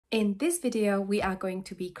In this video, we are going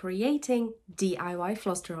to be creating DIY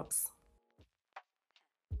floss drops.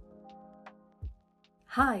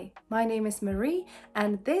 Hi, my name is Marie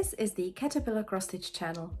and this is the Caterpillar Cross Stitch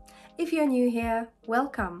channel. If you're new here,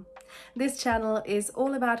 welcome! This channel is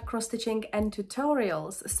all about cross stitching and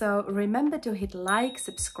tutorials, so remember to hit like,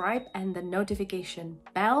 subscribe and the notification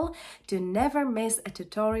bell to never miss a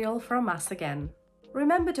tutorial from us again.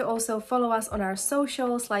 Remember to also follow us on our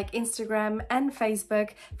socials like Instagram and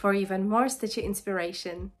Facebook for even more stitchy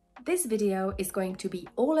inspiration. This video is going to be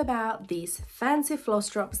all about these fancy floss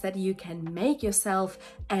drops that you can make yourself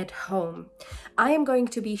at home. I am going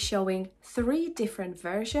to be showing 3 different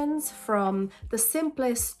versions, from the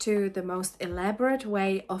simplest to the most elaborate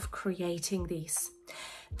way of creating these.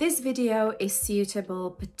 This video is suitable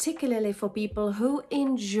particularly for people who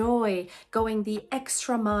enjoy going the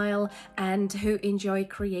extra mile and who enjoy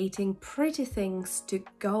creating pretty things to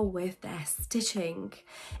go with their stitching.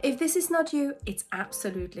 If this is not you, it's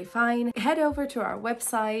absolutely fine. Head over to our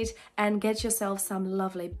website and get yourself some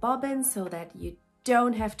lovely bobbins so that you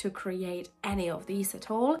don't have to create any of these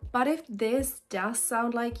at all. But if this does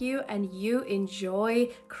sound like you and you enjoy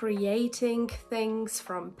creating things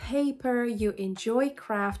from paper, you enjoy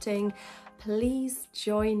crafting, please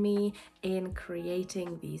join me in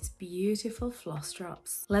creating these beautiful floss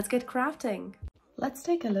drops. Let's get crafting. Let's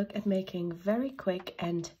take a look at making very quick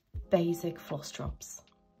and basic floss drops.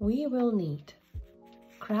 We will need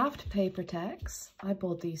craft paper tags. I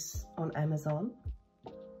bought these on Amazon.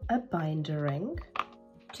 A binder ring,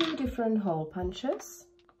 2 different hole punches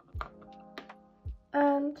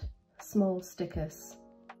and small stickers.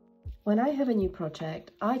 When I have a new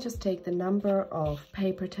project, I just take the number of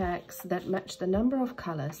paper tags that match the number of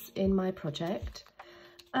colors in my project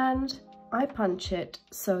and I punch it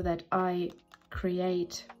so that I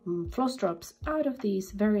create floss drops out of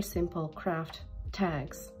these very simple craft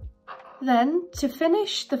tags. Then, to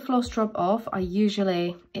finish the floss drop off,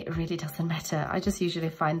 it really doesn't matter, I just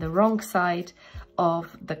usually find the wrong side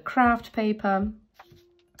of the craft paper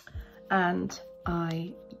and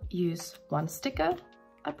I use one sticker.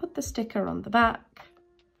 I put the sticker on the back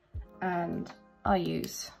and I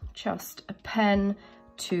use just a pen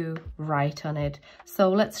to write on it.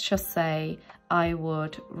 So let's just say I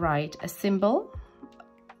would write a symbol,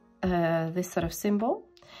 this sort of symbol,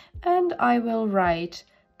 and I will write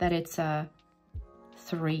that it's a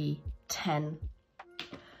 310.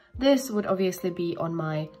 This would obviously be on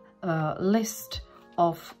my list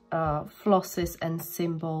of flosses and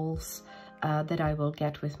symbols that I will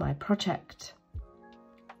get with my project.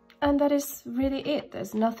 And that is really it.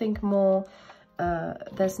 There's nothing more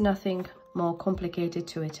complicated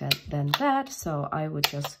to it than that. So I would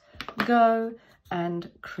just go and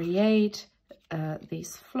create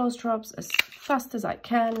these floss drops as fast as I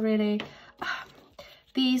can, really.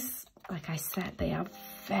 These, like I said, they are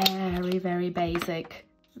very, very basic,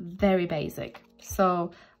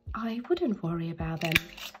 so I wouldn't worry about them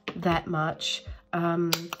that much.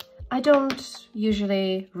 I don't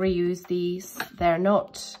usually reuse these. They're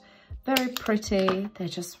not very pretty, they're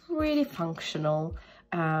just really functional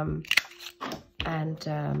and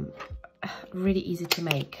really easy to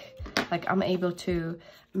make. Like, I'm able to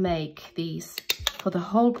make these for the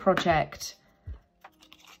whole project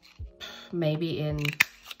maybe in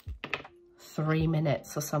 3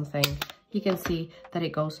 minutes or something. You can see that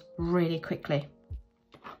it goes really quickly.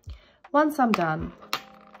 Once I'm done,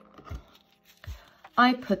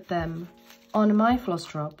 I put them on my floss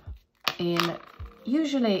drop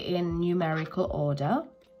usually in numerical order.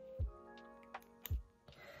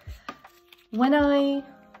 When I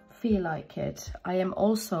feel like it, I am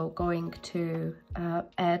also going to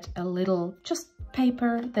add a little just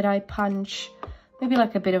paper that I punch, maybe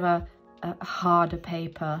like a bit of a harder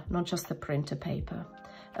paper, not just the printer paper,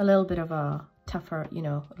 a little bit of a tougher, a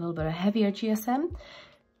little bit of heavier GSM.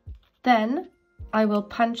 Then I will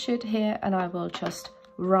punch it here and I will just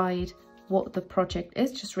write what the project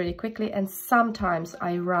is just really quickly, and sometimes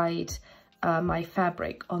I write my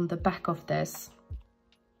fabric on the back of this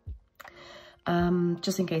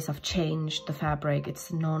just in case I've changed the fabric,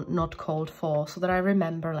 it's not called for, so that I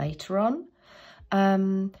remember later on.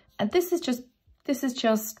 And this is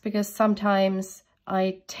just because sometimes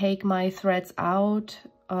I take my threads out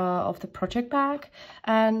of the project bag,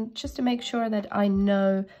 and just to make sure that I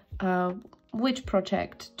know which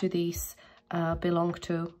project do these belong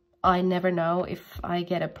to. I never know if I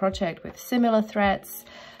get a project with similar threads,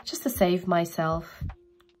 just to save myself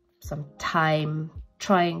some time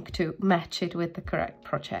trying to match it with the correct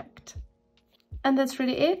project. And that's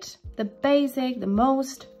really it. The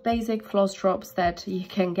most basic floss drops that you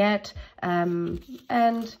can get,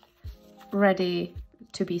 and ready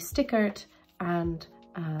to be stickered and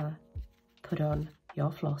put on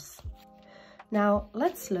your floss. Now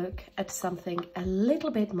let's look at something a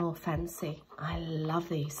little bit more fancy. I love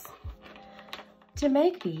these. To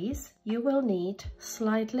make these, you will need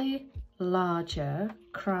slightly larger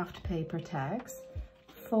craft paper tags.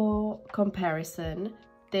 For comparison,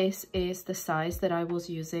 this is the size that I was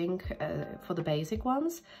using for the basic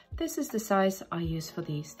ones. This is the size I use for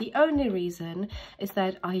these. The only reason is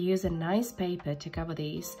that I use a nice paper to cover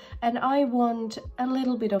these, and I want a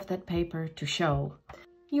little bit of that paper to show.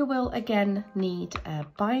 You will again need a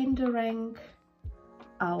binder ring,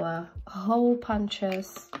 our hole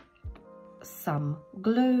punches, some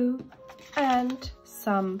glue and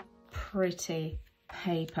some pretty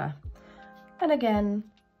paper, and again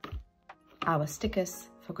our stickers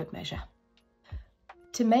for good measure.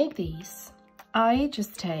 To make these, I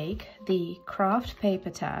just take the craft paper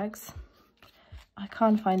tags. I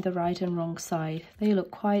can't find the right and wrong side. They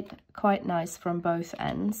look quite nice from both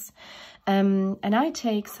ends. And I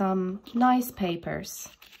take some nice papers.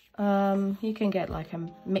 You can get like a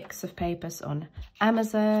mix of papers on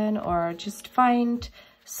Amazon, or just find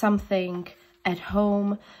something at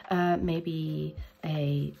home, maybe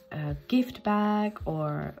a gift bag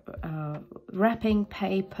or wrapping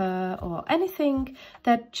paper, or anything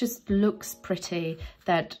that just looks pretty,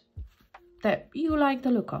 that you like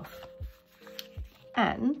the look of.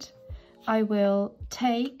 And I will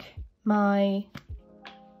take my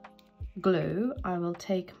glue, I will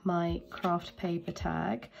take my craft paper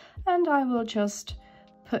tag, and I will just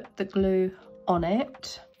put the glue on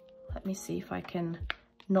it. Let me see if I can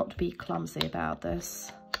not be clumsy about this.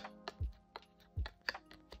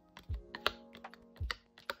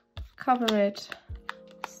 Cover it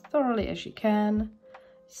as thoroughly as you can,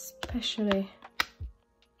 especially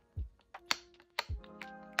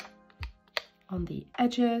on the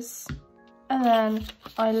edges, and then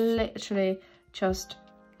I literally just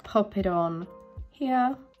pop it on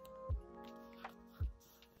here.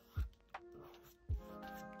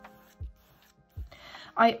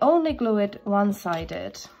 I only glue it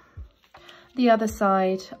one-sided. The other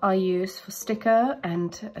side I use for sticker,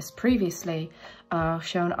 and as previously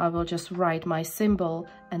shown, I will just write my symbol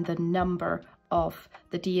and the number of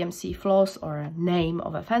the DMC floss, or a name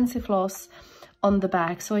of a fancy floss, on the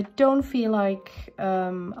back, so I don't feel like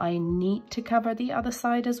I need to cover the other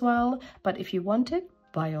side as well. But if you want it,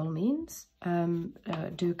 by all means,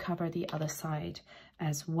 do cover the other side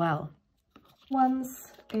as well.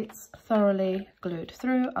 Once it's thoroughly glued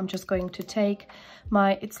through, I'm just going to take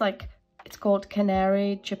my, it's called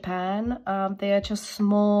Canary Japan. They are just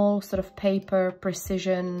small sort of paper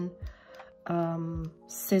precision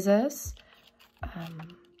scissors.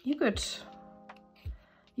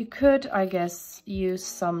 You could, I guess, use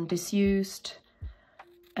some disused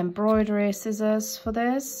embroidery scissors for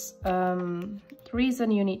this. The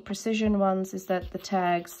reason you need precision ones is that the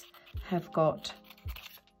tags have got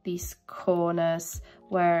these corners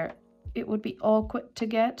where it would be awkward to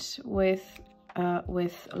get with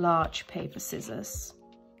large paper scissors.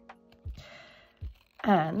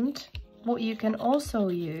 And what you can also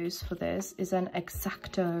use for this is an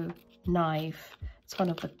X-Acto knife. It's one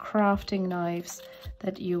of the crafting knives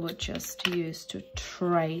that you would just use to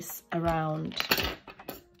trace around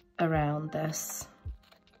this.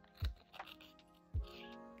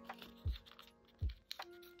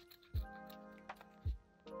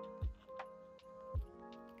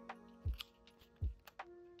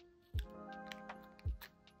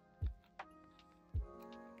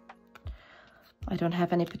 I don't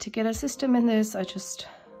have any particular system in this. I just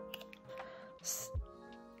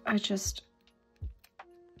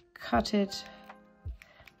cut it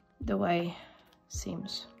the way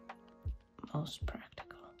seems most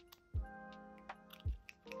practical.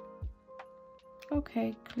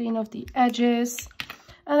 Okay, clean off the edges,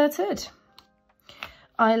 and that's it.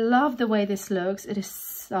 I love the way this looks. It is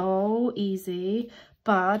so easy,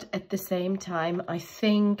 but at the same time, I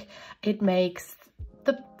think it makes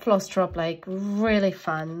the floss drop like really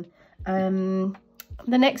fun. The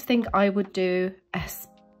next thing I would do, as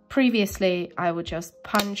previously, I would just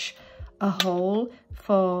punch a hole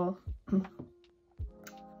for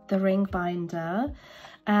the ring binder,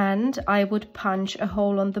 and I would punch a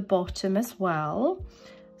hole on the bottom as well.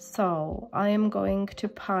 So I am going to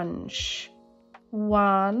punch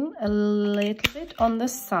one a little bit on the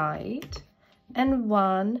side and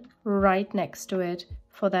one right next to it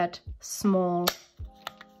for that small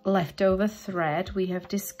leftover thread we have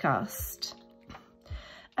discussed.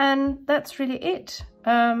 And that's really it.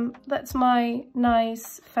 That's my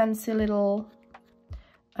nice fancy little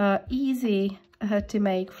easy to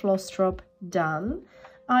make floss drop done.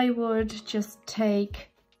 I would just take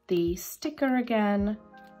the sticker again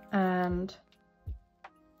and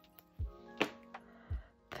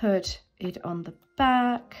put it on the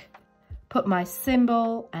back, put my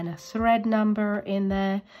symbol and a thread number in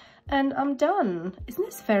there, and I'm done. Isn't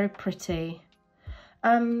this very pretty?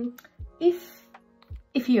 If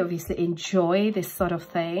you obviously enjoy this sort of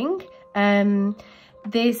thing,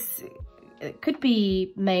 this could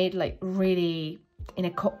be made like really in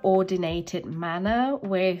a coordinated manner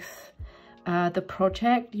with the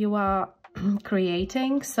project you are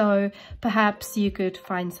creating. So perhaps you could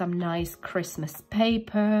find some nice Christmas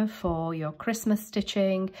paper for your Christmas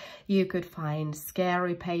stitching. You could find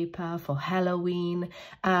scary paper for Halloween.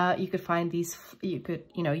 You could find these, you could,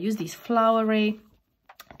 you know, use these flowery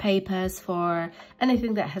papers for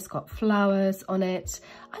anything that has got flowers on it.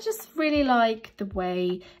 I just really like the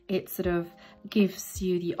way it sort of gives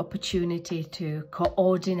you the opportunity to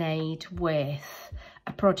coordinate with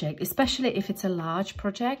a project, especially if it's a large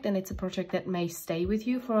project and it's a project that may stay with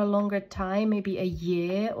you for a longer time, maybe a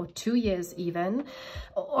year or 2 years even,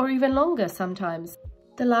 or even longer sometimes.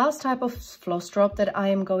 The last type of floss drop that I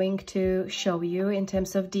am going to show you in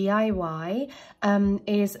terms of DIY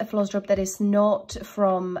is a floss drop that is not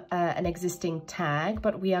from an existing tag,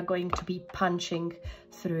 but we are going to be punching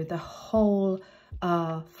through the whole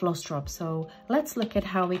floss drop. So let's look at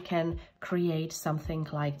how we can create something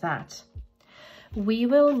like that. We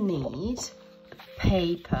will need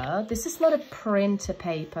paper. This is not a printer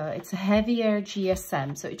paper, it's a heavier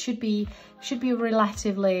GSM, so it should be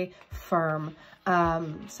relatively firm.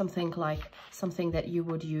 Something that you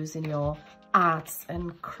would use in your arts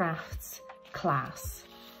and crafts class.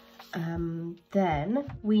 Then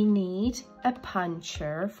we need a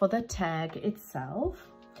puncher for the tag itself.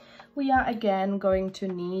 We are again going to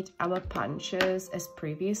need our punchers as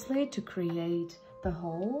previously to create the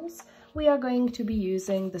holes. We are going to be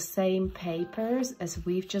using the same papers as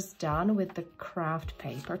we've just done with the craft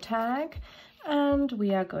paper tag, and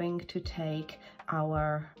we are going to take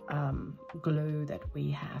our glue that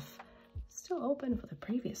we have still open for the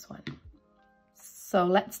previous one. So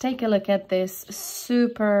let's take a look at this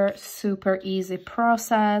super easy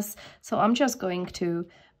process. So I'm just going to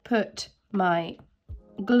put my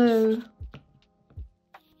glue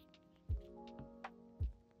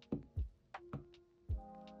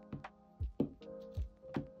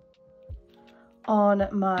on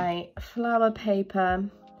my flower paper.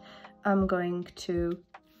 I'm going to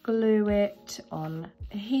glue it on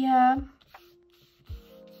here.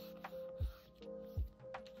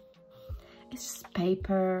 It's just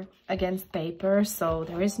paper against paper, so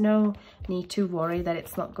there is no need to worry that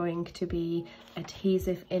it's not going to be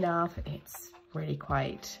adhesive enough. It's really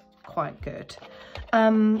quite good.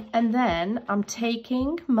 And then I'm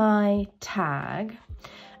taking my tag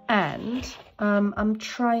and I'm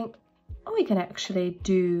trying. Oh, we can actually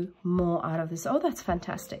do more out of this. Oh, that's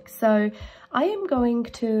fantastic. So I am going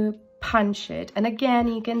to punch it. And again,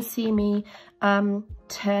 you can see me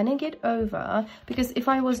turning it over, because if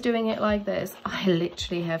I was doing it like this, I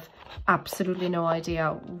literally have absolutely no idea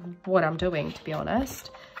what I'm doing, to be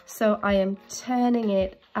honest. So I am turning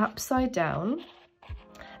it upside down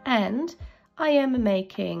and I am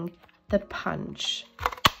making the punch.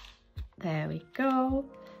 There we go.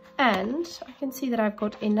 And I can see that I've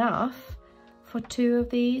got enough for 2 of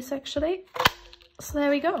these actually. So there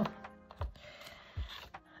we go.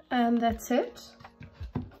 And that's it.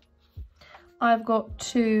 I've got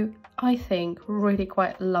 2, I think, really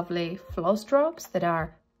quite lovely floss drops that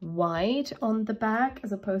are white on the back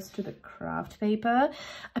as opposed to the craft paper.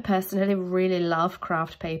 I personally really love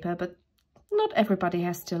craft paper, but not everybody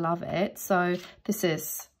has to love it. So this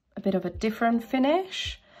is a bit of a different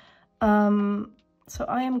finish. So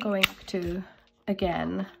I am going to,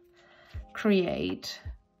 again, create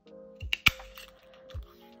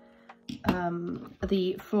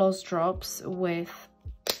the floss drops with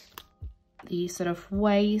the sort of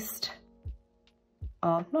waist,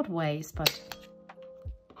 or not waist, but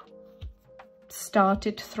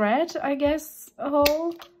started thread, I guess,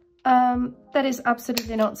 hole. That is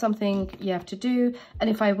absolutely not something you have to do. And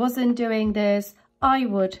if I wasn't doing this, I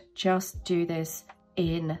would just do this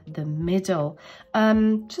in the middle.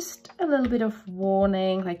 Just a little bit of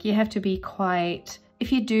warning, like you have to be quite,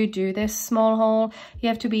 if you do this small hole, you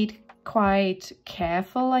have to be quite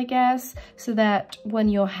careful, I guess, so that when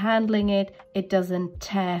you're handling it, it doesn't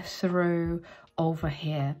tear through over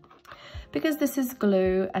here. Because this is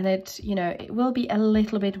glue and it, you know, it will be a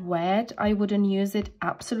little bit wet, I wouldn't use it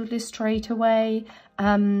absolutely straight away.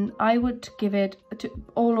 I would give it to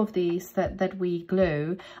all of these that we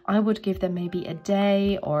glue, I would give them maybe a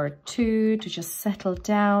day or 2 to just settle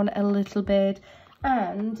down a little bit.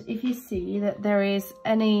 And if you see that there is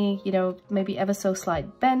any, you know, maybe ever so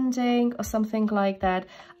slight bending or something like that,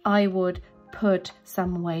 I would put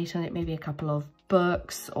some weight on it, maybe a couple of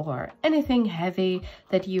books or anything heavy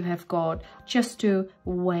that you have got, just to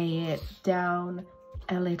weigh it down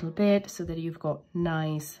a little bit so that you've got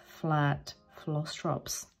nice flat floss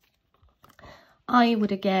drops. I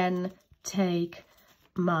would again take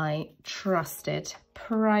my trusted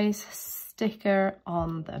price sticker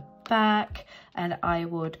on the back and I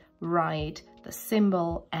would write the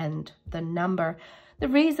symbol and the number. The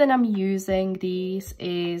reason I'm using these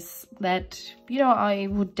is that, you know, I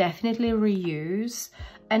would definitely reuse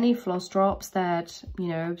any floss drops that, you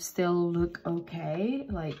know, still look okay.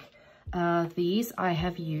 Like these I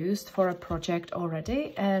have used for a project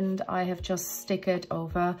already, and I have just stickered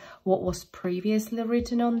over what was previously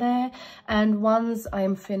written on there. And once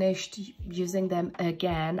I'm finished using them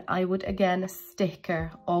again, I would again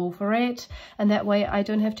sticker over it, and that way I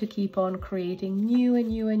don't have to keep on creating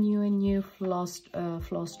new floss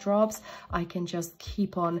drops. I can just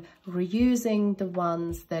keep on reusing the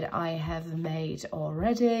ones that I have made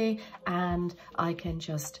already, and I can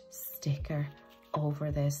just sticker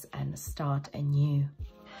over this and start anew.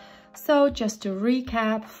 So just to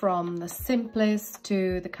recap, from the simplest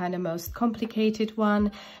to the kind of most complicated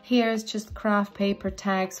one, here's just craft paper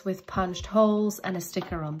tags with punched holes and a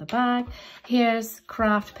sticker on the back. Here's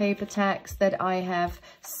craft paper tags that I have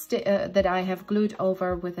glued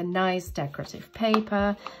over with a nice decorative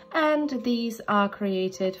paper, and these are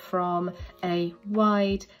created from a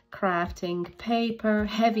white crafting paper,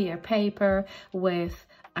 heavier paper with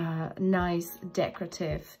nice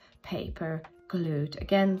decorative paper glued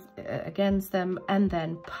against them and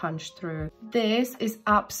then punched through. This is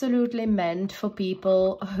absolutely meant for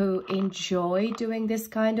people who enjoy doing this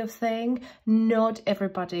kind of thing. Not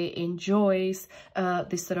everybody enjoys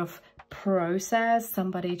this sort of process.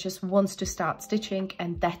 Somebody just wants to start stitching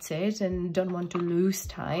and that's it, and don't want to lose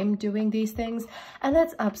time doing these things, and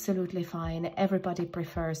that's absolutely fine. Everybody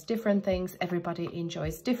prefers different things, everybody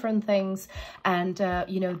enjoys different things, and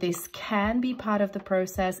you know, this can be part of the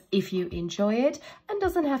process if you enjoy it, and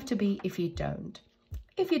doesn't have to be if you don't.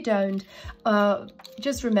 If you don't,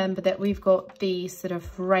 just remember that we've got these sort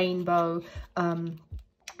of rainbow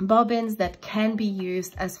bobbins that can be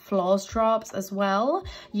used as floss drops as well.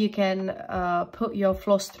 You can put your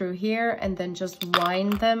floss through here and then just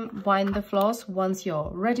wind the floss once you're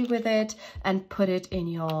ready with it, and put it in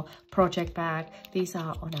your project bag. These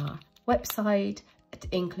are on our website,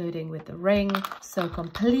 including with the ring, so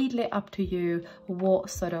completely up to you what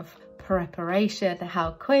sort of preparation,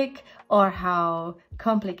 how quick or how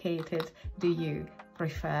complicated do you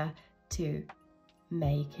prefer to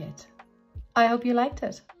make it. I hope you liked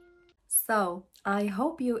it. So I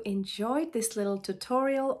hope you enjoyed this little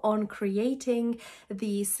tutorial on creating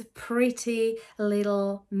these pretty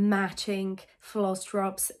little matching floss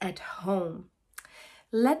drops at home.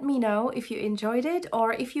 Let me know if you enjoyed it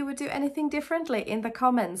or if you would do anything differently in the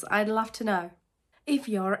comments. I'd love to know. If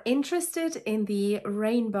you're interested in the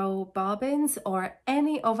rainbow bobbins or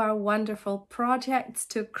any of our wonderful projects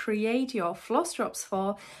to create your floss drops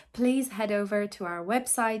for, please head over to our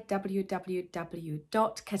website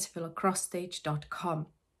www.caterpillarcrossstitch.com.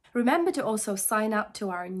 Remember to also sign up to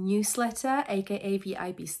our newsletter, aka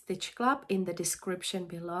VIP Stitch Club, in the description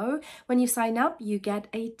below. When you sign up, you get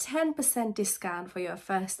a 10% discount for your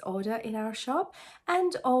first order in our shop,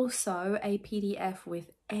 and also a PDF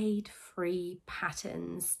with 8 free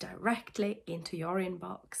patterns directly into your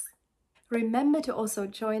inbox. Remember to also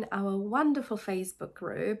join our wonderful Facebook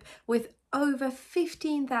group with over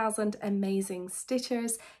 15,000 amazing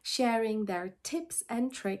stitchers sharing their tips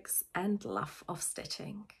and tricks and love of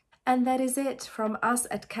stitching. And that is it from us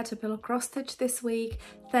at Caterpillar Cross Stitch this week.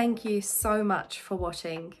 Thank you so much for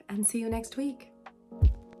watching, and see you next week.